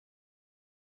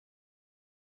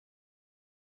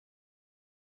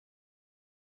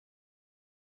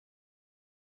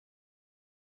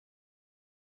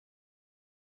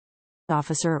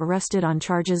officer arrested on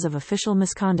charges of official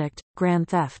misconduct, grand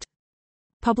theft.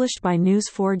 Published by News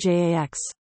 4 JAX.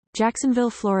 Jacksonville,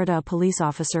 Florida. A police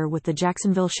officer with the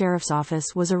Jacksonville Sheriff's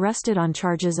Office was arrested on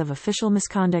charges of official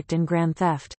misconduct and grand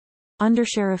theft, Under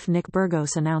Sheriff Nick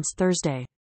Burgos announced Thursday.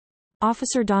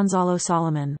 Officer Donzalo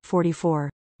Solomon, 44,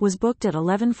 was booked at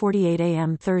 11:48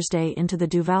 a.m. Thursday into the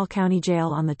Duval County Jail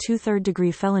on the 2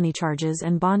 third-degree felony charges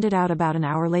and bonded out about an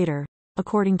hour later,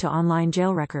 according to online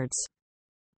jail records.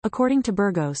 According to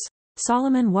Burgos,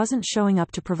 Solomon wasn't showing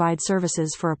up to provide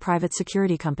services for a private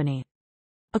security company.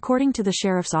 According to the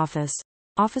sheriff's office,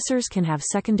 officers can have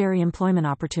secondary employment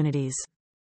opportunities.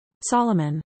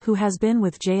 Solomon, who has been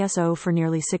with JSO for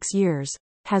nearly 6 years,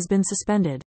 has been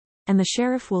suspended, and the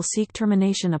sheriff will seek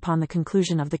termination upon the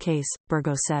conclusion of the case,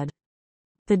 Burgos said.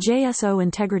 The JSO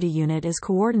Integrity Unit is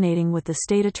coordinating with the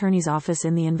state attorney's office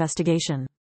in the investigation.